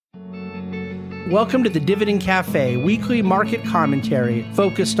Welcome to the Dividend Cafe, weekly market commentary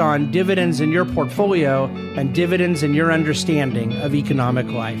focused on dividends in your portfolio and dividends in your understanding of economic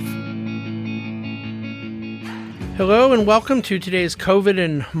life. Hello and welcome to today's COVID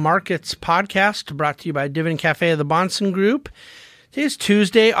and Markets podcast brought to you by Dividend Cafe of the Bahnsen Group. Today's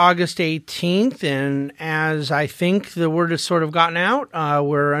Tuesday, August 18th, and as I think the word has sort of gotten out,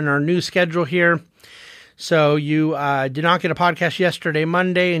 we're on our new schedule here. So you did not get a podcast yesterday,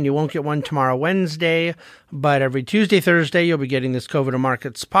 Monday, and you won't get one tomorrow, Wednesday. But every Tuesday, Thursday, you'll be getting this COVID and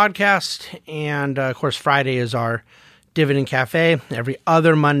Markets podcast. And, of course, Friday is our Dividend Cafe. Every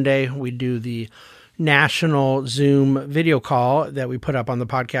other Monday, we do the national Zoom video call that we put up on the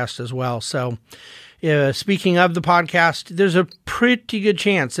podcast as well. So speaking of the podcast, there's a pretty good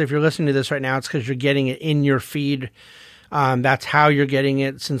chance if you're listening to this right now, it's because you're getting it in your feed. That's how you're getting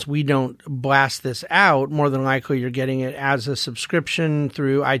it. Since we don't blast this out, more than likely you're getting it as a subscription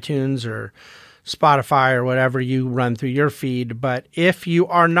through iTunes or Spotify or whatever you run through your feed. But if you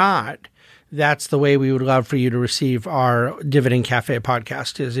are not, that's the way we would love for you to receive our Dividend Cafe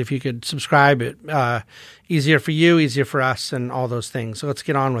podcast, is if you could subscribe. It easier for you, easier for us, and all those things. So let's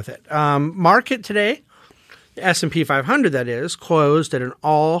get on with it. Market today, the S&P 500 that is, closed at an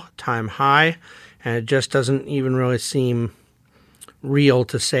all-time high. And it just doesn't even really seem real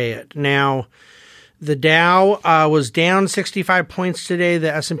to say it. Now, the Dow was down 65 points today.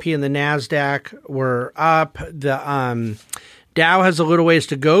 The S&P and the NASDAQ were up. The Dow has a little ways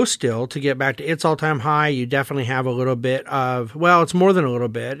to go still to get back to its all-time high. You definitely have a little bit of, well, it's more than a little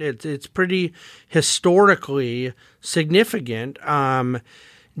bit. It's pretty historically significant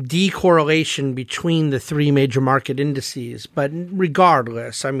decorrelation between the three major market indices. But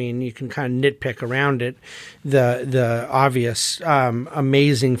regardless, I mean, you can kind of nitpick around it. The obvious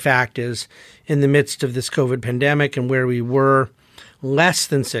amazing fact is, in the midst of this COVID pandemic and where we were less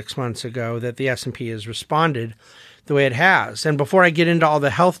than 6 months ago, that the S&P has responded the way it has. And before I get into all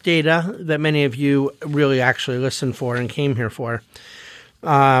the health data that many of you really actually listened for and came here for,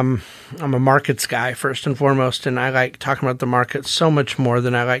 I'm a markets guy first and foremost, and I like talking about the market so much more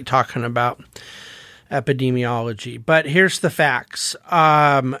than I like talking about epidemiology. But here's the facts.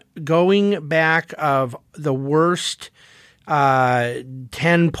 Going back of the worst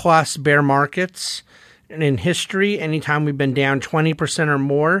 10-plus bear markets in history, anytime we've been down 20% or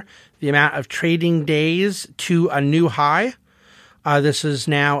more, the amount of trading days to a new high, this is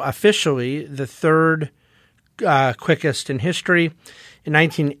now officially the third quickest in history. In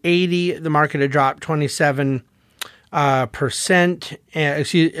 1980, the market had dropped 27%. Excuse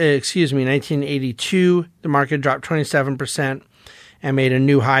me, in 1982, the market dropped 27% and made a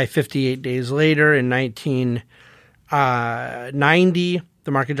new high 58 days later. In 1990,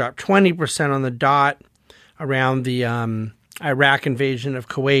 the market dropped 20% on the dot around the Iraq invasion of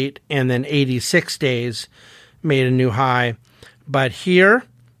Kuwait, and then 86 days made a new high. But here,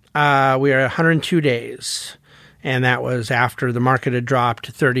 we are 102 days. And that was after the market had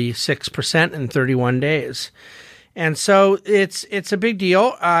dropped 36% in 31 days. And so it's a big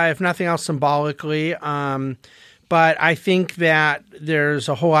deal, if nothing else symbolically. But I think that there's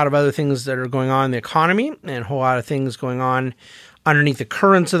a whole lot of other things that are going on in the economy and a whole lot of things going on underneath the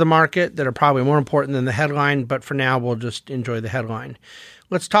currents of the market that are probably more important than the headline. But for now, we'll just enjoy the headline.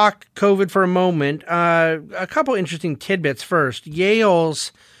 Let's talk COVID for a moment. A couple interesting tidbits first.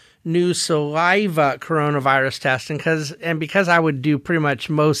 Yale's new saliva coronavirus testing, because I would do pretty much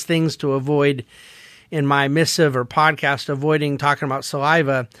most things to avoid in my missive or podcast, avoiding talking about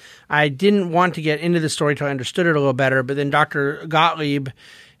saliva. I didn't want to get into the story till I understood it a little better, but then Dr. Gottlieb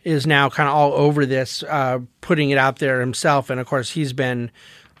is now kind of all over this, putting it out there himself. And of course, he's been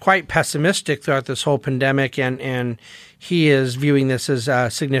quite pessimistic throughout this whole pandemic, and he is viewing this as a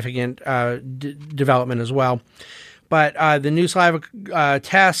significant development as well. But the new saliva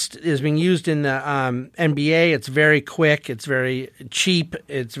test is being used in the NBA. It's very quick. It's very cheap.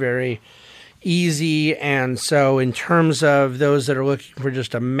 It's very easy. And so in terms of those that are looking for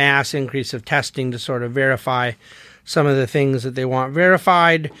just a mass increase of testing to sort of verify some of the things that they want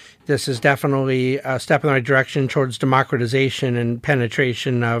verified, this is definitely a step in the right direction towards democratization and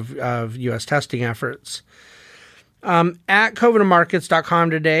penetration of U.S. testing efforts. At covidandmarkets.com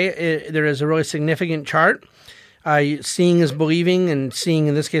today, there is a really significant chart. Seeing is believing, and seeing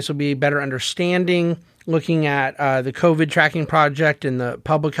in this case will be better understanding, looking at the COVID tracking project and the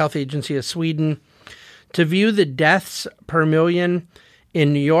Public Health Agency of Sweden to view the deaths per million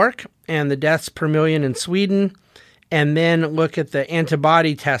in New York and the deaths per million in Sweden, and then look at the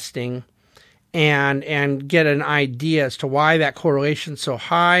antibody testing and get an idea as to why that correlation is so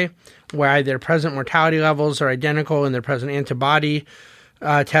high, why their present mortality levels are identical and their present antibody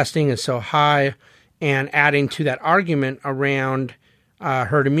testing is so high, and adding to that argument around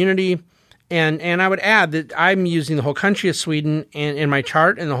herd immunity. And I would add that I'm using the whole country of Sweden in my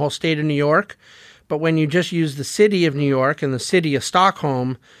chart and the whole state of New York. But when you just use the city of New York and the city of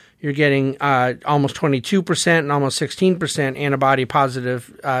Stockholm, you're getting almost 22% and almost 16% antibody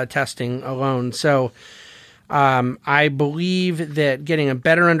positive testing alone. So I believe that getting a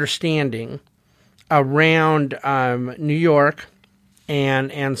better understanding around New York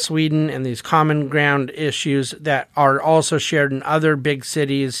and Sweden and these common ground issues that are also shared in other big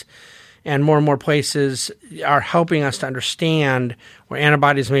cities and more places are helping us to understand where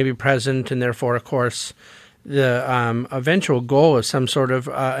antibodies may be present, and therefore, of course, the eventual goal is some sort of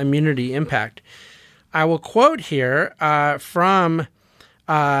immunity impact. I will quote here from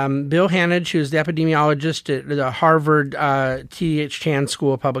Bill Hanage, who's the epidemiologist at the Harvard T.H. Chan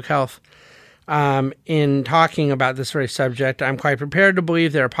School of Public Health. In talking about this very subject, I'm quite prepared to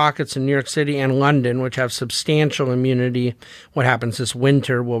believe there are pockets in New York City and London which have substantial immunity. What happens this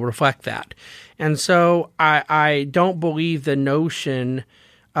winter will reflect that. And so I don't believe the notion,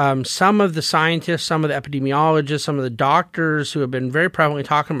 some of the scientists, some of the epidemiologists, some of the doctors who have been very prevalently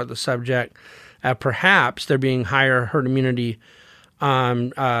talking about the subject, perhaps there being higher herd immunity,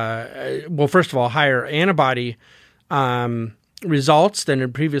 first of all, higher antibody results than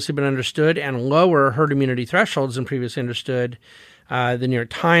had previously been understood, and lower herd immunity thresholds than previously understood. The New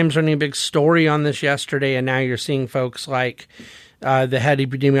York Times running a big story on this yesterday, and now you're seeing folks like the head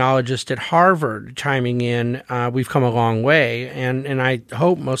epidemiologist at Harvard chiming in. We've come a long way, and I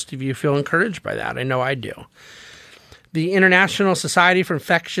hope most of you feel encouraged by that. I know I do. The International Society for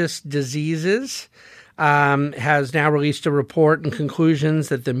Infectious Diseases has now released a report and conclusions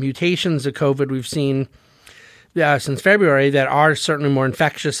that the mutations of COVID we've seen since February that are certainly more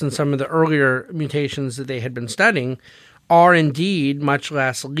infectious than some of the earlier mutations that they had been studying are indeed much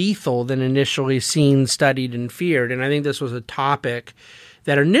less lethal than initially seen, studied, and feared. And I think this was a topic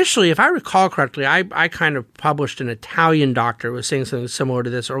that initially, if I recall correctly, I kind of published an Italian doctor who was saying something similar to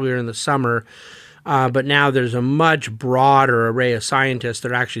this earlier in the summer. But now there's a much broader array of scientists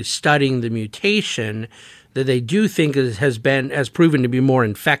that are actually studying the mutation that they do think has proven to be more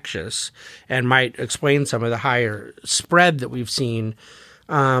infectious and might explain some of the higher spread that we've seen.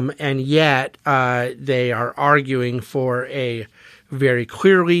 And yet they are arguing for a very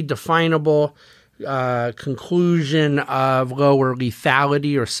clearly definable conclusion of lower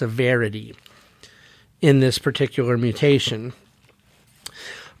lethality or severity in this particular mutation.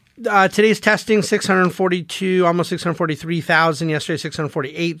 Today's testing, 642, almost 643,000. Yesterday,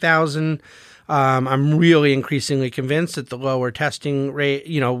 648,000. I'm really increasingly convinced that the lower testing rate,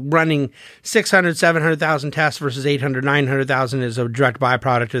 running 600, 700,000 tests versus 800, 900,000 is a direct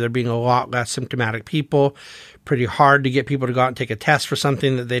byproduct of there being a lot less symptomatic people. Pretty hard to get people to go out and take a test for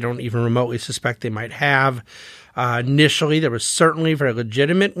something that they don't even remotely suspect they might have. Initially, there was certainly very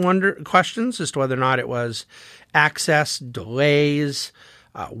legitimate questions as to whether or not it was access, delays,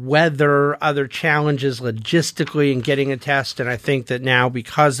 weather, other challenges logistically in getting a test. And I think that now,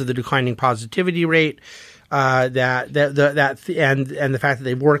 because of the declining positivity rate, and the fact that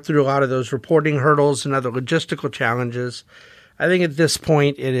they've worked through a lot of those reporting hurdles and other logistical challenges, I think at this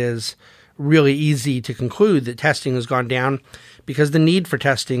point it is really easy to conclude that testing has gone down because the need for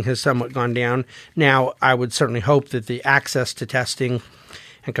testing has somewhat gone down. Now, I would certainly hope that the access to testing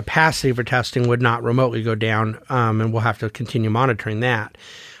and capacity for testing would not remotely go down, and we'll have to continue monitoring that.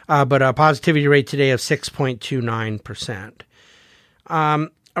 But a positivity rate today of 6.29%.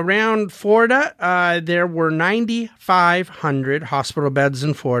 Around Florida, there were 9,500 hospital beds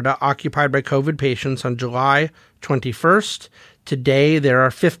in Florida occupied by COVID patients on July 21st. Today, there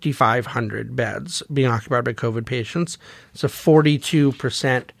are 5,500 beds being occupied by COVID patients. It's a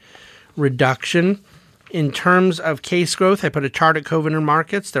 42% reduction. In terms of case growth, I put a chart at COVID in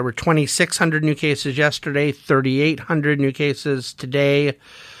markets. There were 2,600 new cases yesterday, 3,800 new cases today.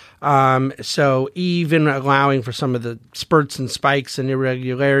 So even allowing for some of the spurts and spikes and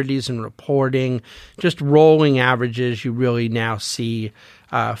irregularities in reporting, just rolling averages, you really now see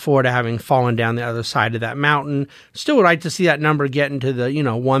Florida having fallen down the other side of that mountain. Still would like to see that number get into the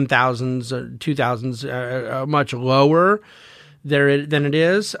 1,000s, 2,000s, much lower than it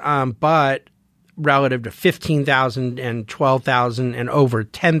is, but relative to 15,000 and 12,000 and over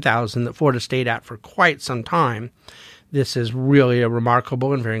 10,000 that Florida stayed at for quite some time, this is really a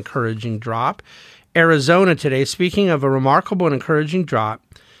remarkable and very encouraging drop. Arizona today, speaking of a remarkable and encouraging drop,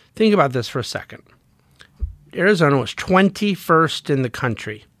 think about this for a second. Arizona was 21st in the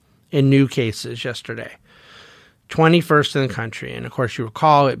country in new cases yesterday. 21st in the country. And of course, you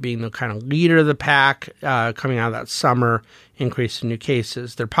recall it being the kind of leader of the pack coming out of that summer increase in new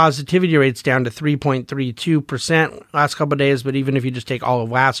cases. Their positivity rate's down to 3.32% last couple of days, but even if you just take all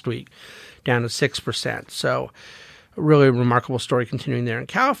of last week, down to 6%. So a really remarkable story continuing there. In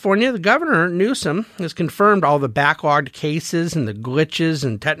California, the governor, Newsom, has confirmed all the backlogged cases and the glitches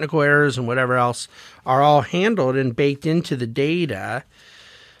and technical errors and whatever else are all handled and baked into the data.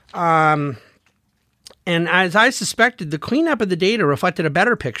 And as I suspected, the cleanup of the data reflected a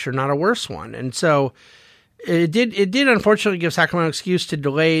better picture, not a worse one. And so it did unfortunately give Sacramento an excuse to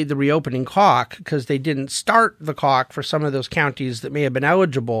delay the reopening clock because they didn't start the clock for some of those counties that may have been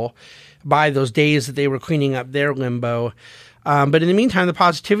eligible by those days that they were cleaning up their limbo. But in the meantime, the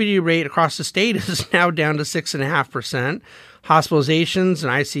positivity rate across the state is now down to 6.5%. Hospitalizations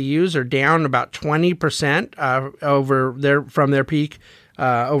and ICUs are down about 20% from their peak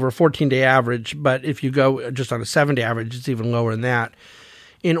over a 14-day average. But if you go just on a 7-day average, it's even lower than that.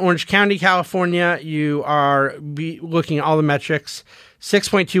 In Orange County, California, you are looking at all the metrics.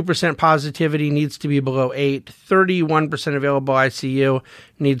 6.2% positivity needs to be below 8. 31% available ICU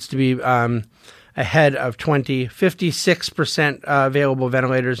needs to be ahead of 20. 56% available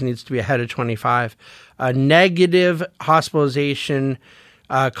ventilators needs to be ahead of 25. Negative hospitalization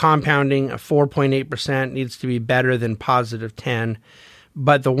compounding of 4.8% needs to be better than positive 10.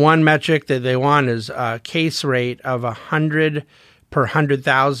 But the one metric that they want is a case rate of 100 per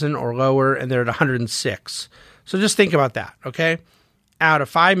 100,000 or lower, and they're at 106. So just think about that, okay? Out of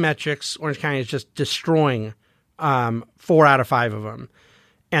 5 metrics, Orange County is just destroying 4 out of 5 of them.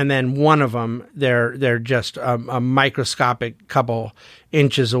 And then one of them, they're just a microscopic couple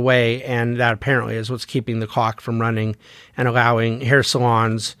inches away, and that apparently is what's keeping the clock from running and allowing hair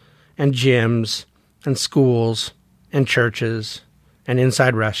salons and gyms and schools and churches and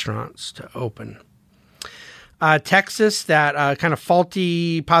inside restaurants to open. Texas, that kind of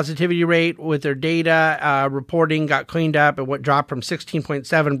faulty positivity rate with their data reporting got cleaned up. It dropped from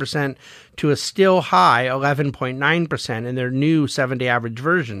 16.7% to a still high 11.9% in their new 7-day average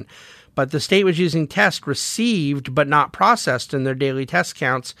version. But the state was using tests received but not processed in their daily test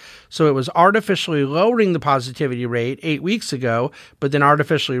counts, so it was artificially lowering the positivity rate 8 weeks ago, but then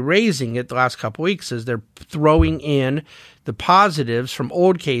artificially raising it the last couple weeks as they're throwing in the positives from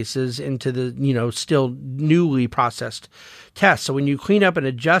old cases into the, still newly processed tests. So when you clean up and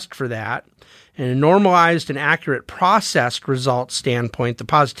adjust for that, in a normalized and accurate processed result standpoint, the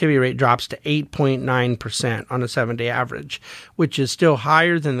positivity rate drops to 8.9% on a 7-day average, which is still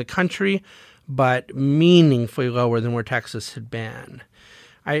higher than the country, but meaningfully lower than where Texas had been.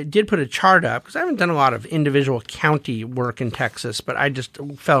 I did put a chart up because I haven't done a lot of individual county work in Texas, but I just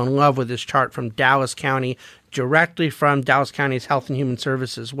fell in love with this chart from Dallas County, directly from Dallas County's Health and Human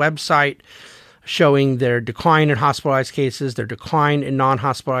Services website, showing their decline in hospitalized cases, their decline in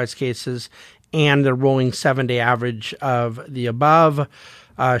non-hospitalized cases, and the rolling 7-day average of the above,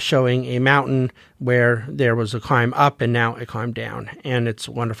 showing a mountain where there was a climb up and now a climb down, and it's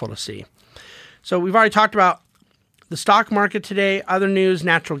wonderful to see. So we've already talked about the stock market today. Other news,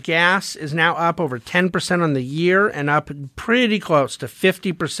 natural gas is now up over 10% on the year and up pretty close to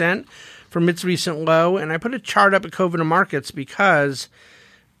 50% from its recent low. And I put a chart up at Covina Markets because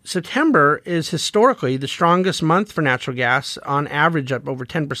September is historically the strongest month for natural gas, on average up over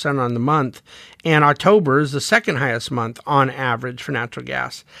 10% on the month, and October is the second highest month on average for natural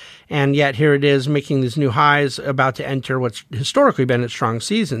gas. And yet here it is making these new highs, about to enter what's historically been its strong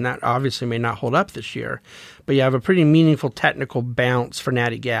season. That obviously may not hold up this year, but you have a pretty meaningful technical bounce for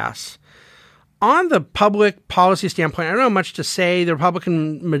natty gas. On the public policy standpoint, I don't know much to say. The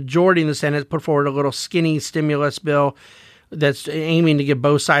Republican majority in the Senate put forward a little skinny stimulus bill that's aiming to give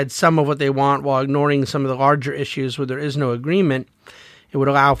both sides some of what they want while ignoring some of the larger issues where there is no agreement. It would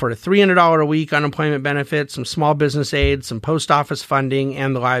allow for a $300 a week unemployment benefit, some small business aid, some post office funding,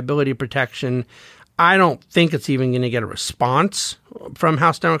 and the liability protection. I don't think it's even going to get a response from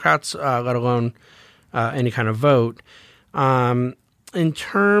House Democrats, let alone any kind of vote. In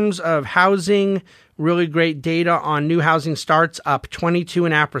terms of housing, really great data on new housing starts, up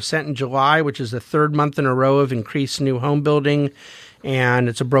 22.5% in July, which is the third month in a row of increased new home building. And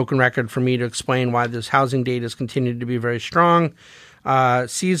it's a broken record for me to explain why this housing data has continued to be very strong.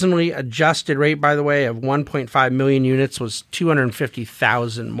 Seasonally adjusted rate, by the way, of 1.5 million units was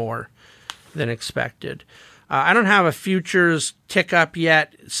 250,000 more than expected. I don't have a futures tick up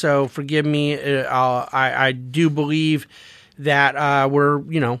yet, so forgive me. I do believe that we're,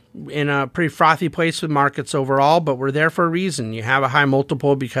 in a pretty frothy place with markets overall, but we're there for a reason. You have a high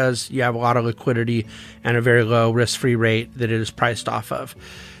multiple because you have a lot of liquidity and a very low risk-free rate that it is priced off of.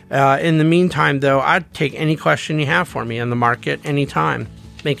 In the meantime, though, I'd take any question you have for me on the market anytime.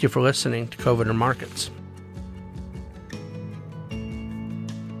 Thank you for listening to Coveter Markets.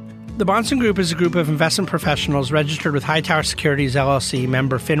 The Bahnsen Group is a group of investment professionals registered with Hightower Securities, LLC,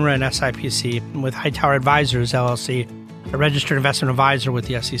 member FINRA and SIPC, and with Hightower Advisors, LLC, a registered investment advisor with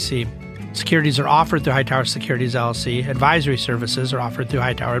the SEC. Securities are offered through Hightower Securities, LLC. Advisory services are offered through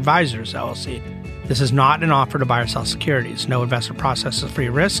Hightower Advisors, LLC. This is not an offer to buy or sell securities. No investment process is free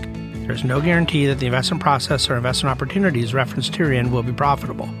of risk. There is no guarantee that the investment process or investment opportunities referenced herein will be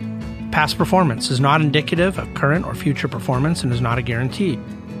profitable. Past performance is not indicative of current or future performance and is not a guarantee.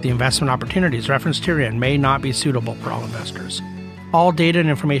 The investment opportunities referenced herein may not be suitable for all investors. All data and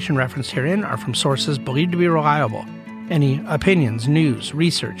information referenced herein are from sources believed to be reliable. Any opinions, news,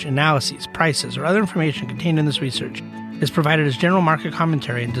 research, analyses, prices, or other information contained in this research is provided as general market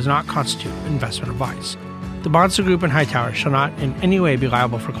commentary and does not constitute investment advice. The Bahnsen Group and Hightower shall not in any way be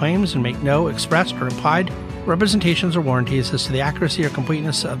liable for claims and make no expressed or implied representations or warranties as to the accuracy or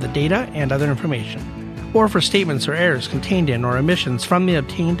completeness of the data and other information, or for statements or errors contained in or omissions from the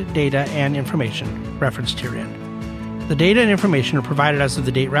obtained data and information referenced herein. The data and information are provided as of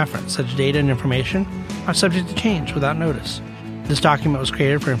the date referenced. Such data and information are subject to change without notice. This document was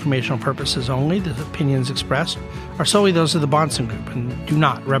created for informational purposes only. The opinions expressed are solely those of the Bahnsen Group and do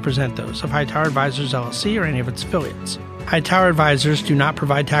not represent those of Hightower Advisors, LLC, or any of its affiliates. Hightower Advisors do not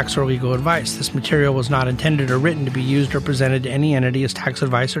provide tax or legal advice. This material was not intended or written to be used or presented to any entity as tax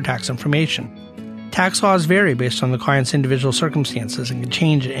advice or tax information. Tax laws vary based on the client's individual circumstances and can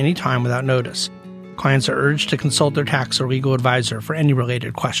change at any time without notice. Clients are urged to consult their tax or legal advisor for any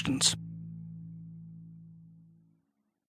related questions.